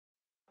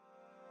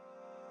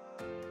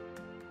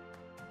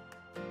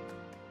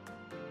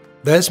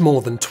There's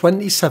more than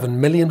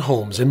 27 million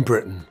homes in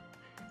Britain,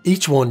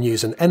 each one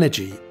using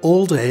energy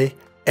all day,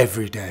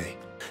 every day.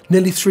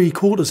 Nearly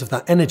 3/4 of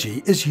that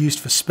energy is used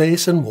for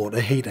space and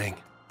water heating.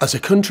 As a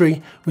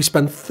country, we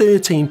spend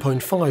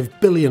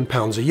 £13.5 billion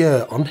a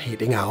year on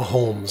heating our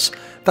homes.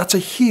 That's a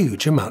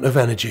huge amount of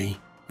energy.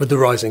 With the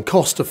rising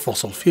cost of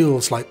fossil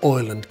fuels like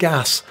oil and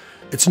gas,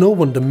 it's no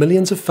wonder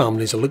millions of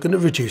families are looking to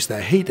reduce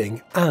their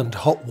heating and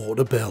hot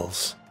water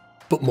bills.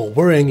 But more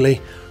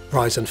worryingly,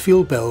 rising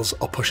fuel bills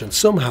are pushing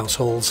some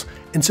households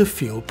into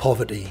fuel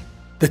poverty.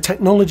 The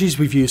technologies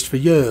we've used for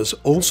years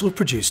also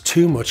produce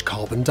too much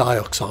carbon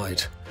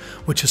dioxide,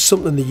 which is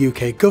something the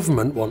UK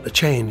government want to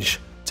change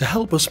to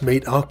help us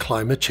meet our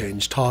climate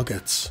change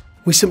targets.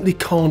 We simply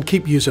can't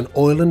keep using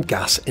oil and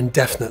gas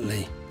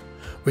indefinitely.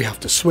 We have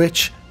to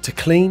switch to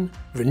clean,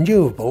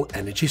 renewable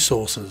energy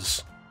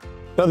sources.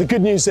 Now the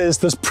good news is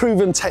there's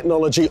proven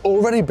technology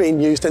already being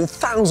used in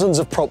thousands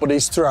of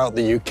properties throughout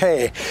the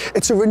UK.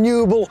 It's a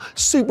renewable,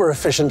 super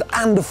efficient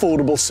and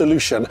affordable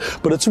solution,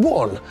 but it's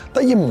one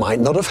that you might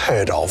not have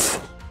heard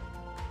of.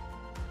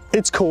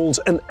 It's called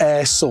an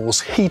air source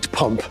heat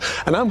pump,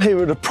 and I'm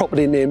here at a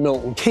property near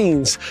Milton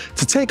Keynes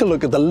to take a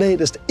look at the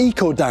latest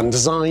Ecodan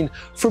design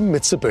from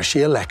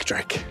Mitsubishi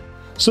Electric.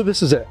 So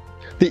this is it,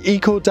 the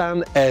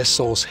Ecodan air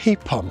source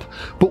heat pump.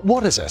 But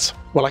what is it?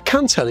 Well, I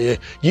can tell you,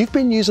 you've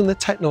been using the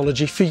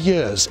technology for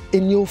years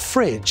in your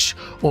fridge,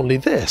 only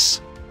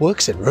this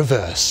works in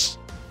reverse.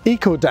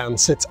 Ecodan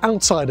sits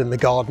outside in the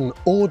garden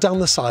or down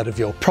the side of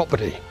your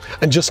property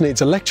and just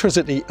needs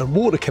electricity and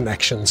water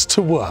connections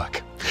to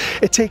work.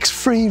 It takes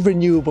free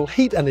renewable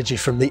heat energy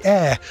from the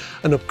air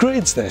and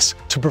upgrades this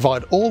to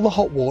provide all the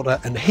hot water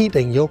and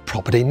heating your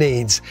property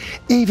needs,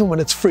 even when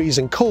it's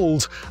freezing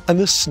cold and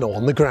there's snow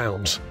on the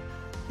ground.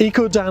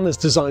 Ecodan is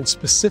designed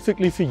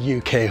specifically for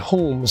UK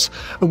homes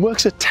and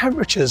works at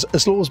temperatures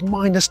as low as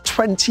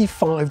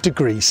 -25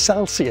 degrees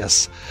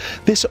Celsius.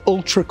 This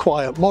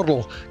ultra-quiet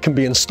model can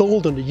be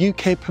installed under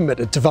UK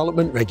permitted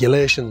development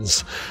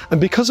regulations, and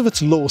because of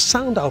its low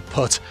sound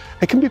output,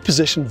 it can be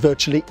positioned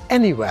virtually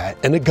anywhere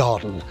in a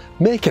garden,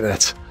 making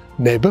it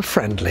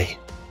neighbour-friendly.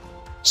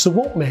 So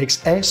what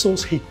makes air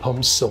source heat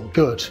pumps so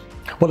good?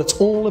 Well, it's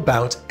all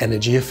about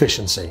energy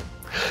efficiency.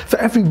 For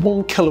every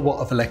 1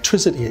 kilowatt of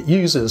electricity it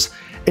uses,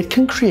 it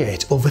can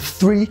create over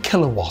 3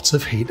 kilowatts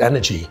of heat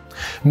energy,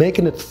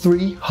 making it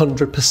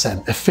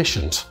 300%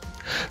 efficient.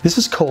 This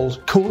is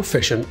called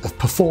coefficient of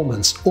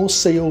performance, or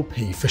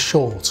COP for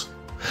short.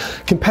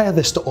 Compare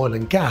this to oil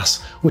and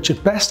gas, which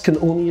at best can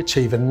only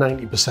achieve a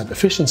 90%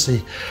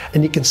 efficiency,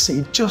 and you can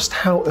see just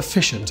how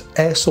efficient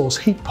air source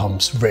heat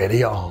pumps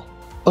really are.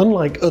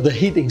 Unlike other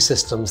heating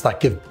systems that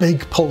give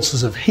big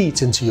pulses of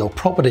heat into your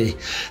property,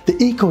 the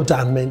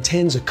Ecodan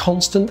maintains a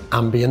constant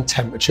ambient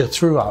temperature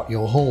throughout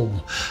your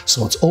home,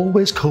 so it's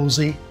always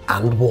cosy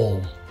and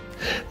warm.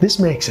 This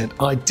makes it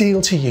ideal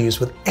to use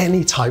with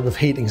any type of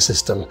heating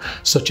system,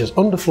 such as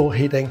underfloor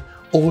heating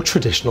or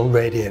traditional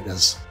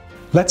radiators.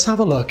 Let's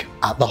have a look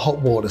at the hot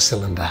water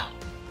cylinder.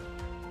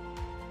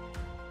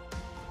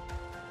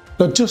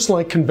 Now, just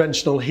like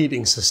conventional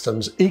heating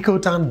systems,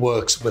 Ecodan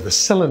works with a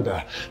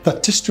cylinder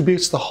that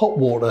distributes the hot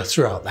water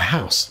throughout the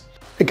house.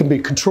 It can be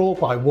controlled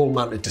by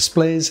wall-mounted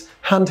displays,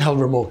 handheld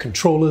remote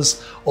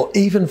controllers, or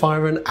even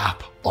via an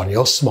app on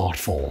your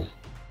smartphone.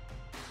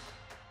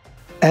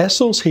 Air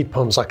source heat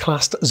pumps are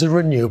classed as a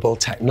renewable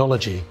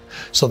technology,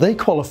 so they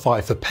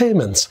qualify for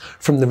payments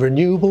from the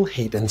Renewable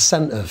Heat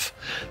Incentive,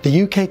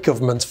 the UK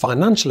government's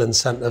financial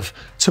incentive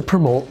to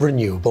promote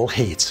renewable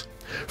heat.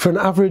 For an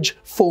average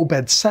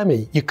 4-bed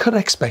semi, you could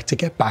expect to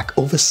get back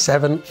over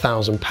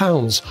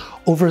 £7,000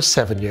 over a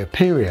 7-year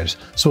period,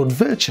 so it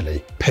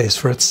virtually pays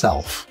for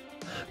itself.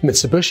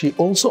 Mitsubishi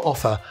also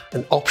offer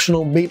an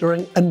optional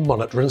metering and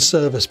monitoring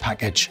service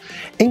package,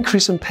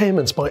 increasing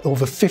payments by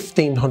over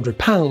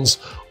 £1,500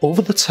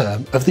 over the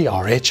term of the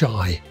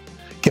RHI,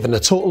 giving a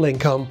total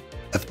income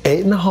of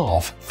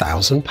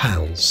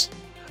 £8,500.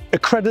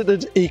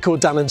 Accredited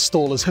Ecodan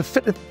installers have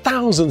fitted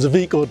thousands of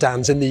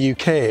Ecodans in the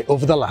UK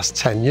over the last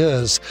 10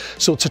 years,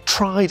 so it's a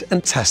tried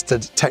and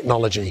tested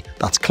technology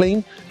that's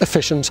clean,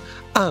 efficient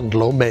and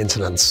low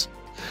maintenance.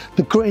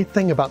 The great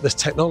thing about this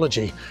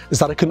technology is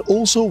that it can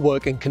also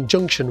work in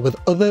conjunction with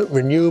other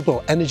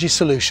renewable energy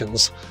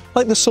solutions,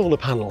 like the solar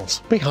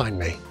panels behind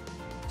me.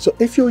 So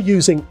if you're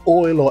using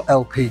oil or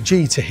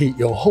LPG to heat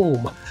your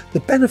home,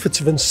 the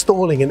benefits of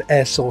installing an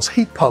air source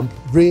heat pump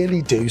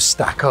really do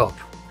stack up.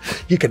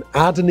 You can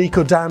add an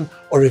Ecodan,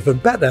 or even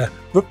better,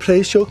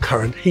 replace your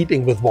current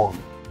heating with one.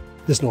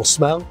 There's no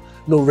smell,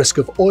 no risk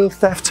of oil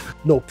theft,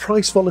 no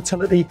price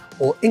volatility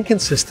or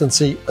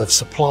inconsistency of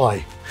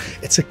supply.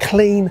 It's a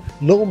clean,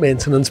 low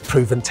maintenance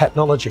proven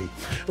technology,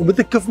 and with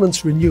the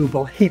government's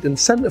renewable heat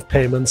incentive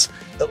payments,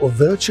 it will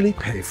virtually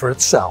pay for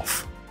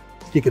itself.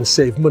 You can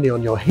save money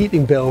on your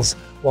heating bills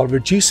while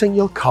reducing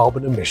your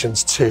carbon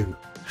emissions too.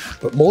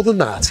 But more than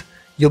that,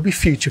 you'll be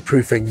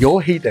future-proofing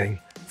your heating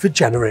for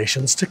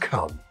generations to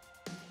come.